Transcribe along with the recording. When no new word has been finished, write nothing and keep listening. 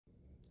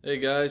Hey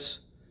guys,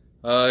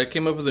 I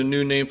came up with a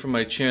new name for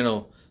my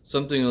channel,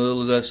 something a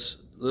little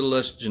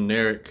less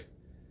generic.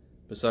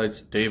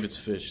 Besides David's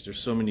Fish, there's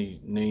so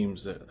many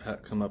names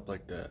that come up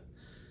like that.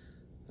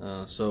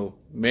 So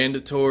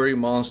Mandatory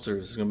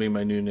Monsters is gonna be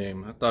my new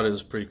name. I thought it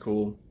was pretty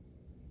cool.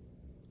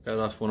 Got it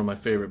off one of my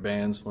favorite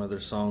bands. One of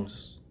their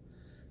songs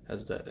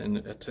has that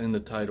in the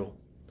title.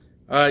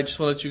 All right, just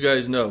want to let you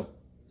guys know.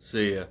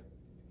 See ya.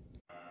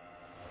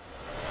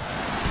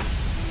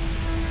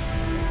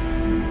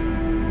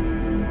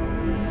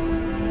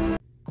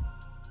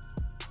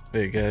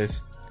 Hey guys,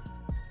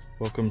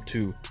 welcome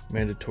to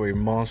Mandatory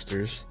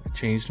Monsters. I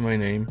changed my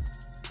name,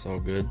 it's all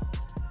good.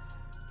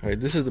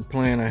 Alright, this is the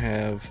plan I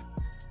have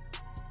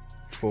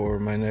for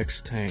my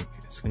next tank.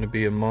 It's going to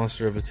be a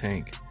monster of a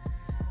tank.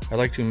 I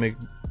like to make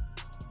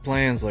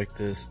plans like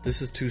this.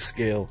 This is to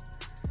scale.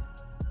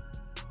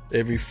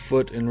 Every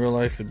foot in real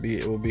life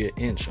it will be an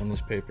inch on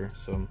this paper,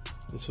 so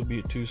this will be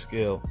a 2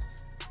 scale.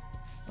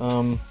 It's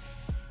going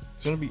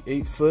to be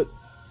 8 foot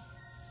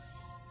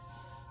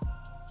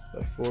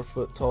by 4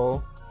 foot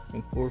tall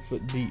and 4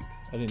 foot deep.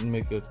 I didn't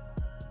make a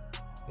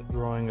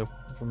drawing of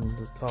from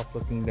the top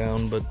looking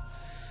down, but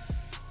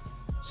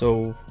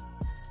so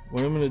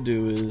what I'm going to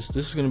do is,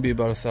 this is going to be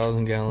about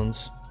 1,000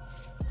 gallons.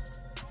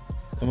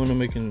 I'm going to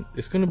make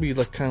it's going to be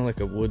like kind of like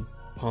a wood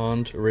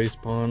pond, a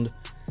raised pond,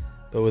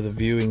 but with a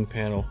viewing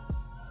panel.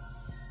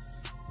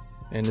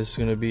 And this is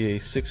going to be a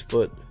 6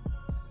 foot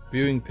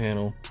viewing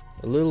panel,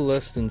 a little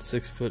less than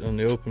 6 foot on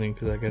the opening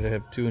because I got to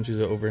have 2 inches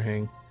of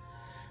overhang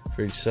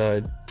for each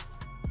side.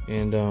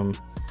 And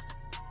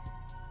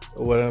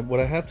what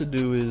I have to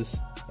do is,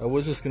 I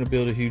was just going to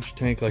build a huge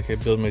tank like I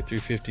build my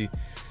 350,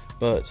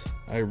 but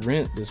I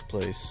rent this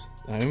place.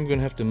 I'm going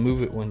to have to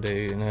move it one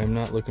day, and I'm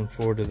not looking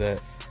forward to that.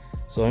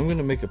 So I'm going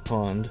to make a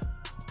pond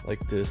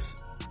like this,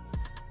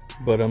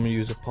 but I'm going to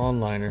use a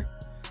pond liner.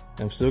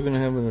 I'm still going to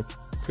have an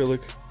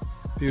acrylic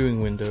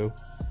viewing window,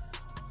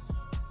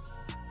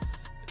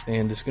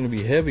 and it's going to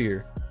be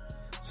heavier,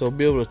 so I'll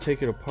be able to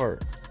take it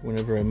apart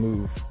whenever I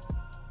move.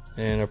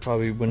 And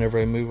whenever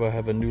I move, I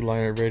have a new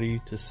liner ready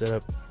to set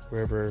up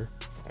wherever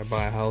I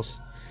buy a house.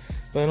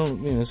 But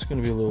it's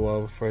going to be a little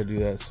while before I do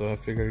that, so I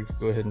figured I'd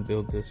go ahead and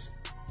build this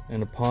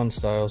in a pond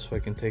style so I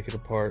can take it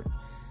apart.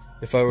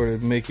 If I were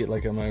to make it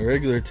like on my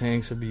regular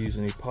tanks, I'd be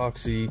using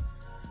epoxy,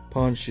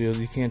 pond shield.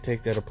 You can't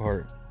take that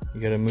apart. You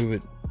got to move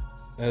it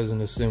as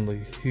an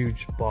assembly,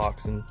 huge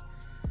box, and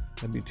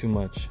that'd be too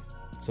much.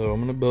 So I'm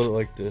going to build it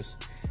like this.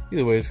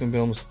 Either way, it's going to be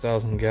almost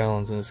 1,000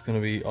 gallons, and it's going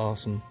to be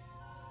awesome.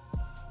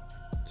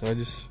 So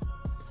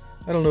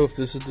I don't know if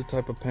this is the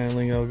type of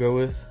paneling I'll go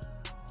with.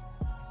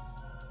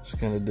 Just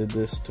kind of did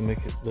this to make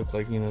it look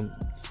like,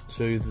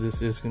 show you that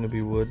this is going to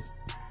be wood.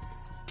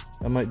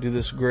 I might do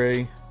this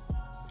gray.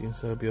 The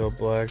inside will be all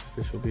black.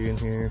 Fish will be in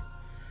here.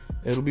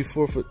 It'll be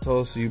 4 foot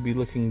tall, so you'll be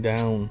looking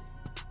down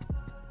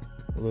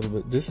a little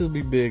bit. This will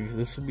be big.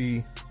 This will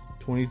be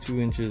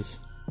 22 inches.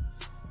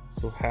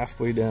 So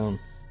halfway down.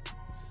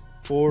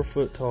 4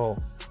 foot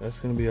tall. That's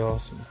going to be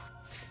awesome.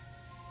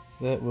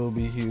 That will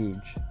be huge.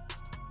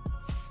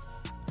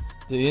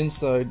 The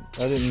inside,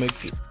 I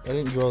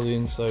didn't draw the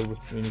inside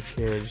with any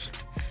care. I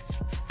just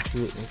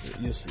do it with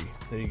it. You'll see.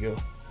 There you go.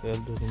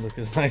 That doesn't look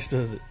as nice,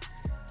 does it?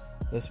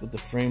 That's what the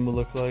frame will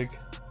look like.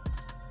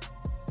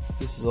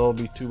 This is all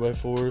be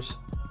 2x4s.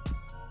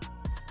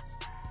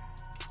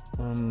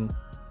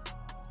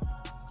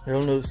 I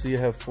don't know. See, I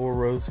have 4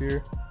 rows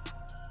here.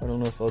 I don't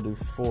know if I'll do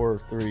 4 or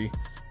 3.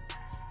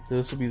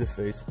 This will be the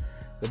face.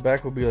 The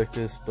back will be like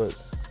this, but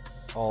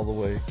all the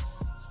way.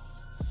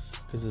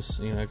 Because this,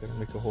 I gotta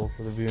make a hole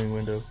for the viewing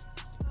window.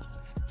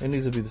 And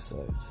these will be the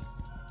sides.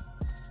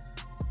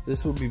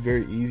 This will be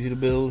very easy to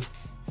build.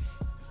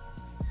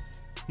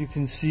 You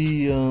can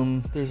see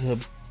there's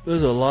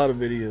a lot of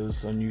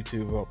videos on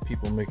YouTube about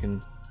people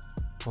making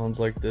ponds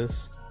like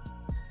this.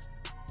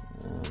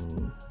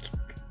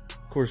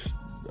 Of course,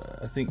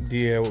 I think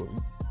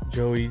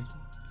Joey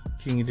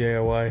King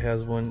DIY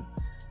has one.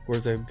 Of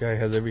course, that guy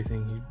has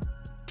everything.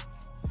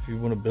 If you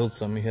want to build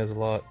something, he has a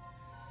lot.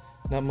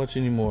 Not much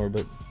anymore,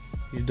 but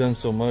he's done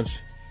so much.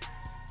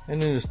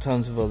 And then there's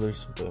tons of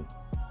others, but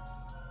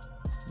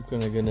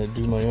I'm gonna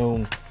do my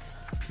own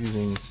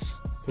using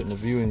putting a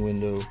viewing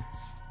window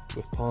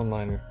with pond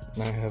liner,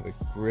 and I have a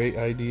great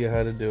idea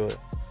how to do it.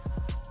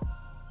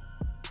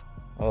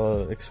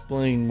 I'll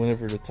explain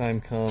whenever the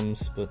time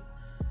comes, but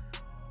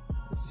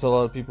a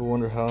lot of people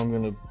wonder how I'm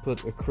gonna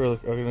put an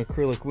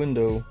acrylic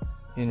window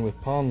in with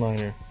pond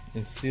liner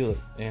and seal it,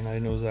 and I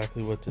know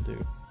exactly what to do.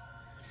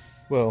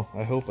 Well,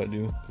 I hope I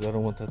do, because I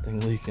don't want that thing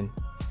leaking.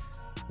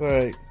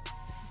 Alright,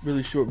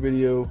 really short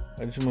video.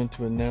 I just wanted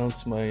to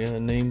announce my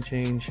name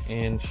change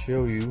and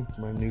show you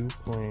my new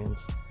plans.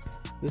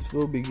 This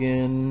will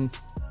begin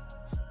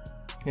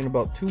in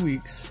about 2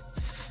 weeks.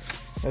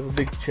 I have a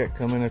big check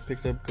coming. I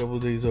picked up a couple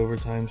of days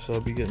overtime, so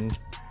I'll be getting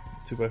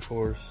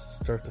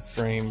 2x4s, start the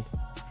frame.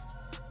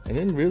 And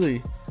then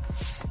really,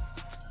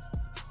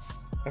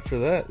 after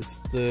that, it's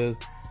the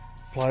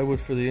plywood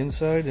for the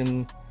inside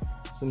and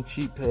some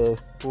cheap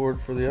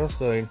board for the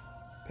outside.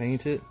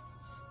 Paint it,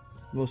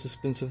 The most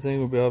expensive thing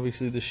will be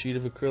obviously the sheet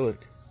of acrylic.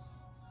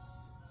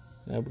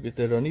 I will get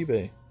that on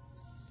eBay.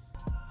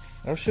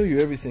 I'll show you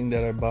everything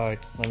that I buy.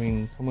 I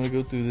mean, I'm going to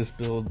go through this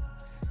build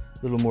a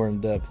little more in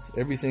depth.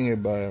 Everything I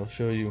buy, I'll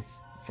show you.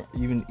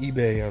 Even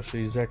eBay, I'll show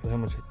you exactly how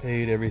much I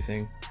paid,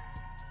 everything.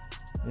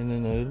 And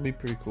then it'll be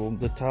pretty cool.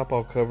 The top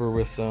I'll cover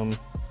with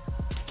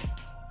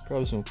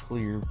probably some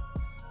clear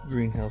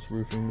greenhouse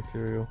roofing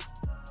material.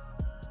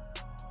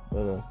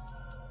 But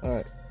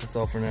alright, that's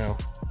all for now.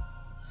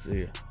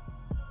 See ya.